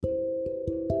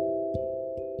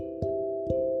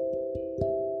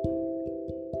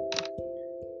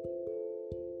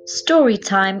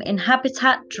Storytime in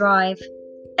Habitat Drive,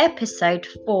 Episode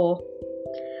 4.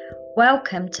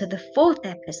 Welcome to the 4th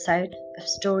episode of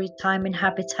Storytime in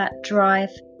Habitat Drive.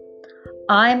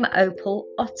 I'm Opal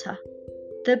Otter,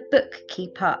 the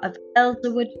bookkeeper of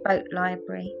Elderwood Boat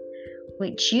Library,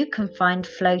 which you can find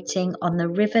floating on the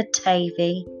River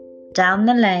Tavy, down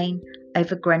the lane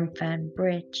over Grenfern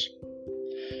Bridge.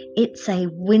 It's a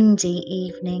windy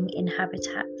evening in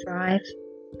Habitat Drive,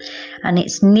 and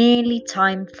it's nearly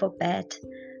time for bed,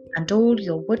 and all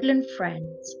your woodland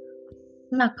friends are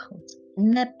snuggled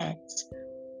in their beds,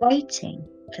 waiting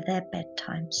for their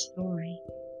bedtime story.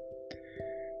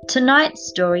 Tonight's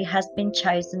story has been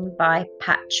chosen by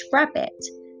Patch Rabbit,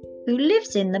 who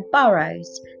lives in the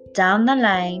burrows down the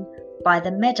lane by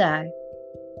the meadow.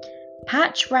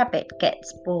 Patch Rabbit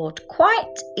gets bored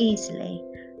quite easily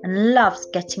and loves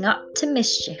getting up to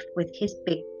mischief with his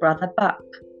big brother Buck.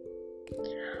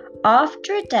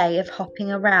 After a day of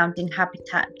hopping around in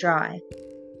Habitat Drive,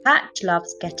 Patch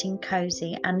loves getting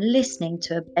cozy and listening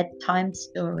to a bedtime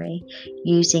story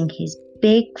using his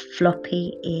big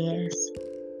floppy ears.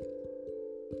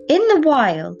 In the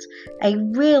wild, a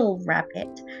real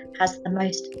rabbit has the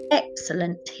most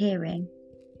excellent hearing,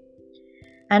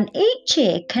 and each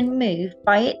ear can move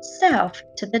by itself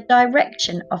to the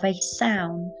direction of a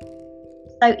sound.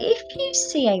 So if you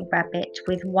see a rabbit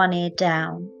with one ear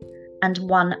down and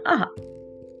one up,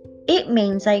 it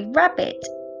means a rabbit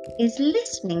is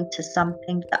listening to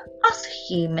something that us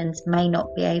humans may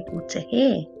not be able to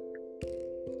hear.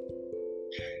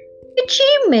 Could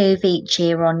you move each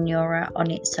ear on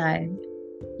its own?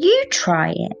 You try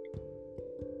it.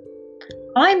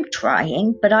 I'm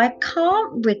trying, but I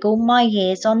can't wriggle my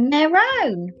ears on their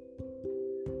own.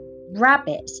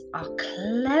 Rabbits are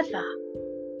clever.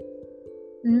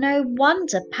 No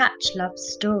wonder Patch loves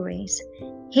stories.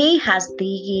 He has the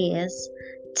ears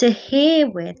to hear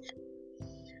with.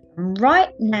 And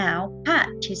right now,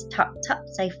 Patch is tucked up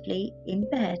safely in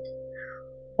bed,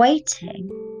 waiting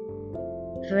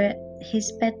for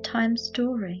his bedtime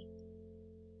story.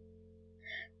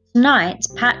 Tonight,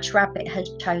 Patch Rabbit has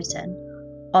chosen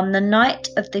On the Night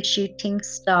of the Shooting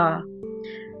Star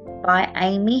by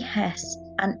Amy Hess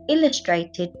and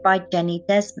illustrated by Jenny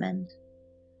Desmond.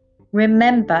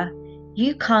 Remember,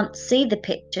 you can't see the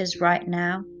pictures right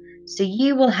now, so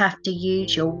you will have to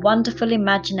use your wonderful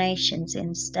imaginations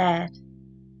instead.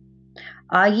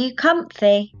 Are you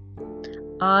comfy?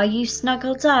 Are you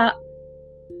snuggled up?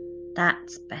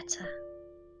 That's better.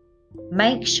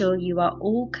 Make sure you are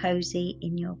all cozy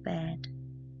in your bed.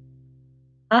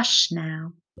 Hush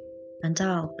now, and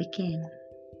I'll begin.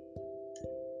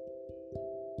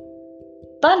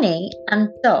 Bunny and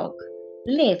Dog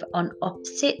live on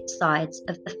opposite sides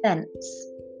of the fence.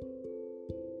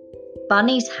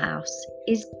 Bunny's house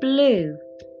is blue.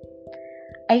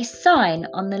 A sign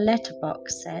on the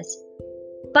letterbox says,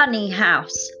 Bunny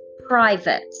House,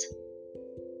 Private.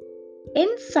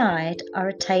 Inside are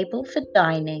a table for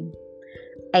dining,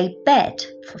 a bed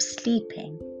for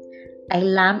sleeping, a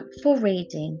lamp for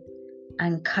reading,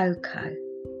 and cocoa.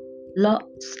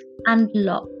 Lots and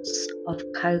lots of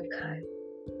cocoa.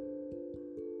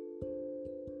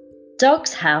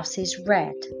 Dog's house is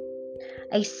red.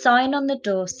 A sign on the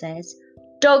door says,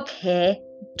 Dog here,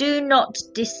 do not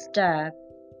disturb.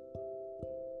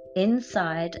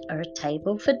 Inside are a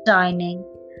table for dining,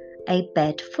 a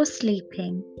bed for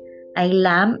sleeping, a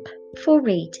lamp for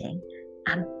reading,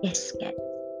 and biscuits.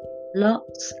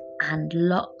 Lots and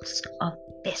lots of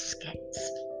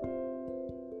biscuits.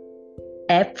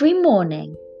 Every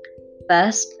morning,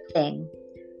 first thing,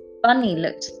 Bunny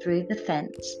looks through the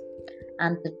fence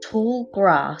and the tall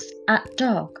grass at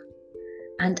Dog.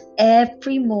 And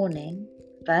every morning,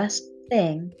 first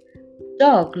thing,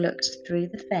 Dog looks through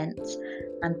the fence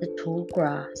and the tall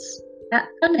grass at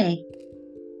Bunny.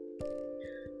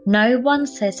 No one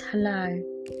says hello,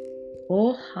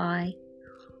 or hi,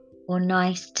 or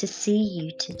nice to see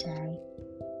you today.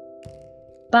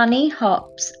 Bunny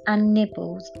hops and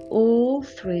nibbles all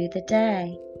through the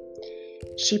day.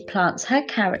 She plants her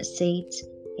carrot seeds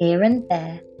here and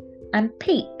there and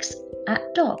peeks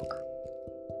at Dog.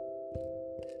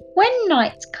 When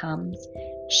night comes,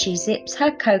 she zips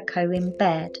her cocoa in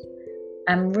bed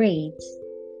and reads.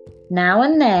 Now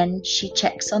and then she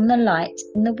checks on the light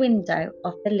in the window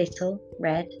of the little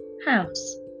red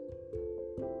house.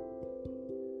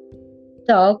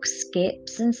 Dog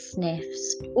skips and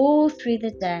sniffs all through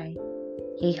the day.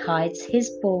 He hides his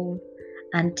ball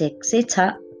and digs it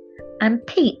up and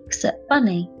peeks at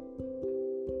Bunny.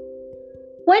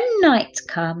 When night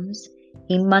comes,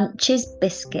 He munches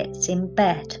biscuits in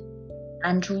bed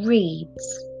and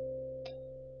reads.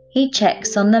 He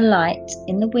checks on the light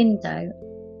in the window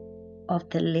of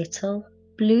the little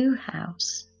blue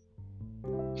house.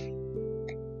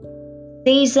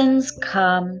 Seasons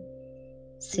come,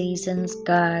 seasons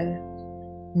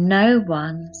go. No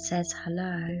one says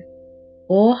hello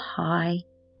or hi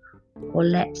or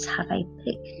let's have a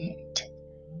picnic.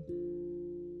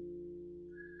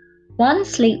 One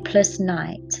sleepless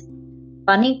night,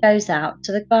 Bunny goes out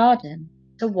to the garden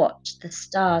to watch the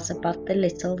stars above the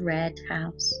little red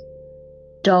house.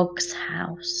 Dog's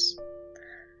house.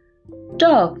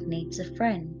 Dog needs a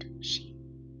friend, she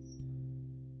thinks.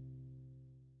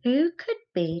 Who could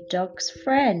be Dog's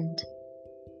friend?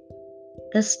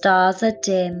 The stars are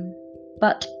dim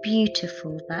but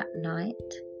beautiful that night.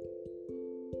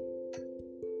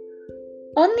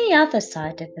 On the other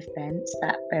side of the fence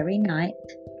that very night,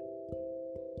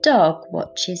 Dog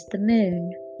watches the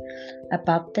moon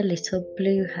above the little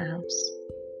blue house,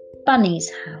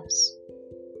 Bunny's house.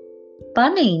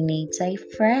 Bunny needs a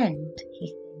friend, he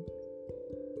thinks.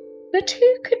 But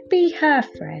who could be her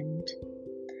friend?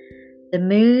 The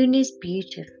moon is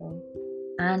beautiful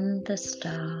and the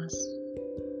stars.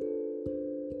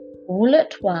 All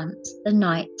at once the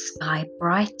night sky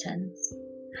brightens.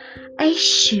 A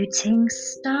shooting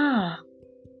star.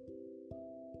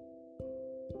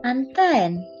 And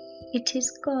then it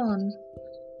is gone.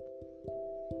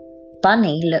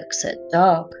 Bunny looks at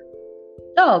Dog.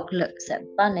 Dog looks at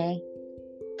Bunny.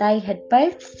 They had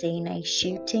both seen a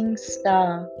shooting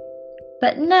star,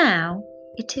 but now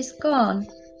it is gone.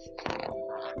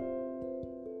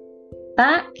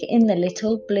 Back in the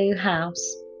little blue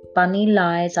house, Bunny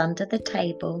lies under the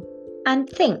table and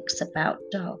thinks about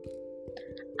Dog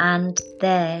and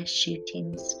their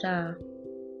shooting star.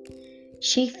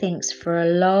 She thinks for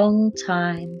a long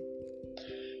time.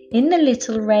 In the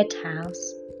little red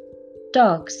house,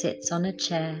 Dog sits on a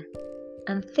chair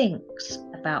and thinks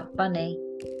about Bunny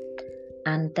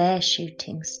and their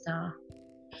shooting star.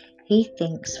 He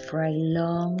thinks for a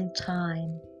long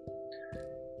time.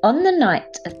 On the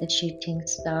night of the shooting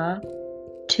star,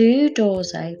 2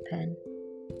 doors open.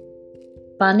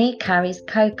 Bunny carries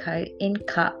Cocoa in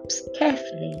cups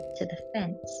carefully to the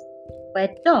fence,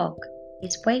 where Dog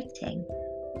is waiting,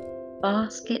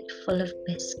 basket full of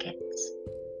biscuits.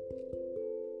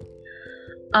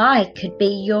 I could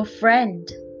be your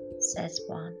friend, says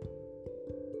one.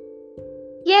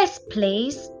 Yes,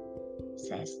 please,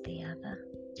 says the other.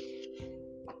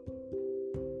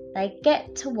 They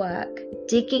get to work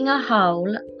digging a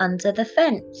hole under the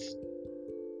fence.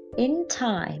 In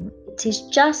time, it is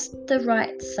just the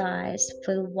right size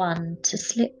for one to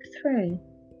slip through,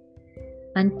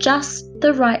 and just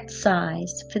the right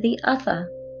size for the other.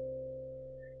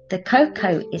 The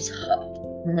cocoa is hot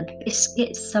and the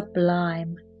biscuits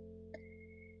sublime.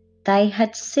 They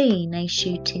had seen a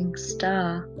shooting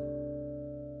star,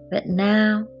 but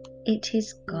now it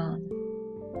is gone.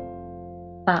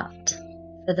 But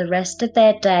for the rest of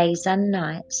their days and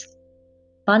nights,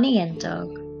 Bunny and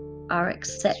Dog are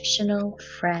exceptional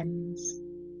friends.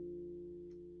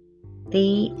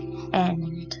 The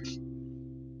end.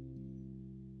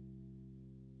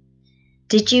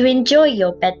 Did you enjoy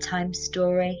your bedtime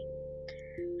story?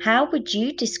 How would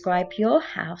you describe your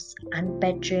house and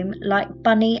bedroom like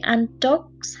Bunny and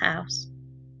Dog's house?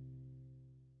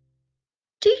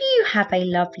 Do you have a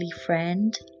lovely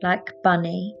friend like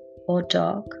Bunny or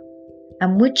Dog?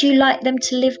 And would you like them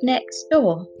to live next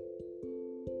door?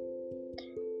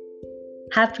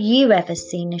 Have you ever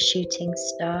seen a shooting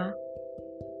star?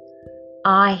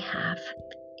 I have.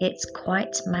 It's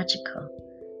quite magical,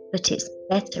 but it's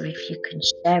better if you can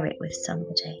share it with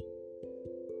somebody.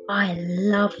 I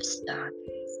love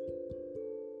stargazing.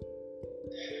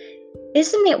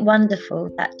 Isn't it wonderful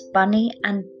that Bunny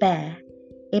and Bear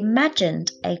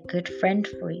imagined a good friend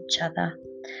for each other,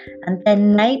 and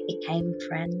then they became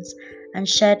friends and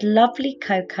shared lovely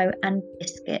cocoa and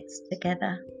biscuits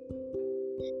together?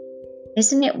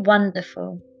 Isn't it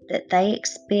wonderful that they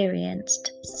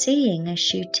experienced seeing a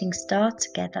shooting star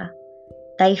together?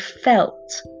 They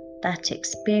felt that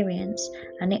experience,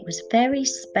 and it was very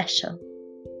special.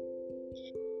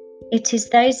 It is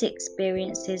those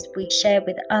experiences we share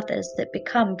with others that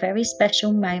become very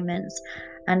special moments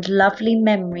and lovely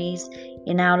memories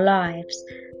in our lives.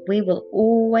 We will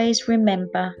always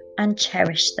remember and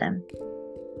cherish them.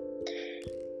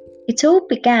 It all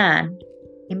began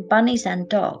in Bunny's and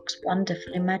Dog's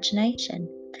wonderful imagination.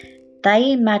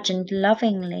 They imagined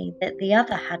lovingly that the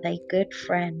other had a good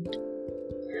friend.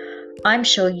 I'm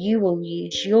sure you will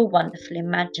use your wonderful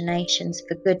imaginations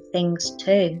for good things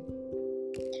too.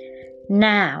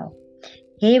 Now,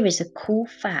 Here is a cool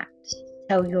fact to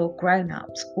tell your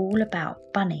grown-ups all about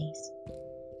bunnies.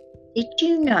 Did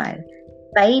you know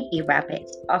baby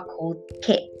rabbits are called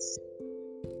kits?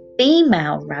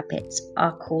 Female rabbits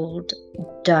are called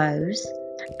does,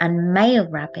 and male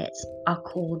rabbits are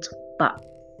called bucks.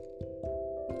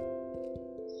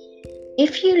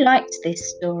 If you liked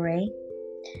this story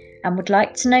and would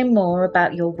like to know more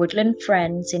about your woodland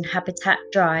friends in Habitat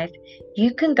Drive,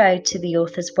 you can go to the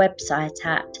author's website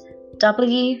at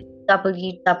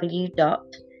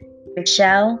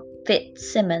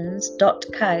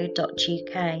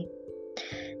www.michellefitzsimmons.co.uk.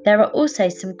 There are also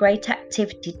some great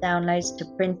activity downloads to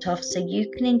print off so you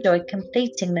can enjoy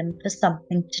completing them for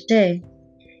something to do.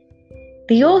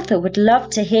 The author would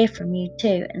love to hear from you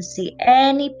too and see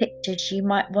any pictures you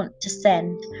might want to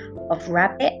send of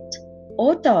rabbit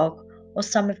or dog or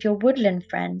some of your woodland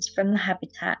friends from the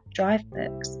Habitat Drive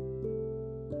books.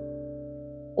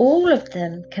 All of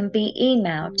them can be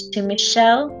emailed to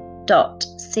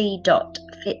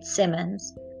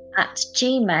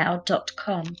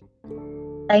michelle.c.fitzsimmons@gmail.com.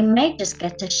 They may just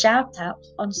get a shout out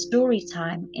on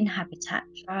Storytime in Habitat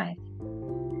Drive.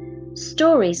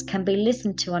 Stories can be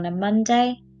listened to on a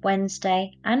Monday,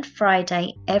 Wednesday, and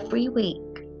Friday every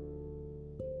week.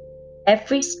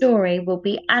 Every story will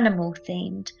be animal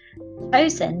themed,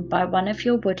 chosen by one of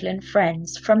your woodland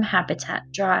friends from Habitat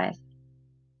Drive.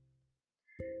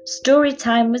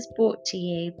 Storytime was brought to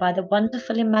you by the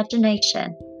wonderful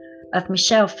imagination of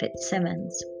Michelle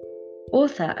Fitzsimmons,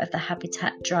 author of the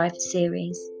Habitat Drive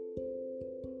series.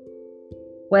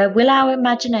 Where will our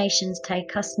imaginations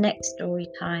take us next story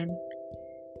time?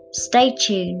 Stay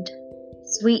tuned.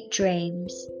 Sweet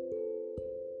dreams.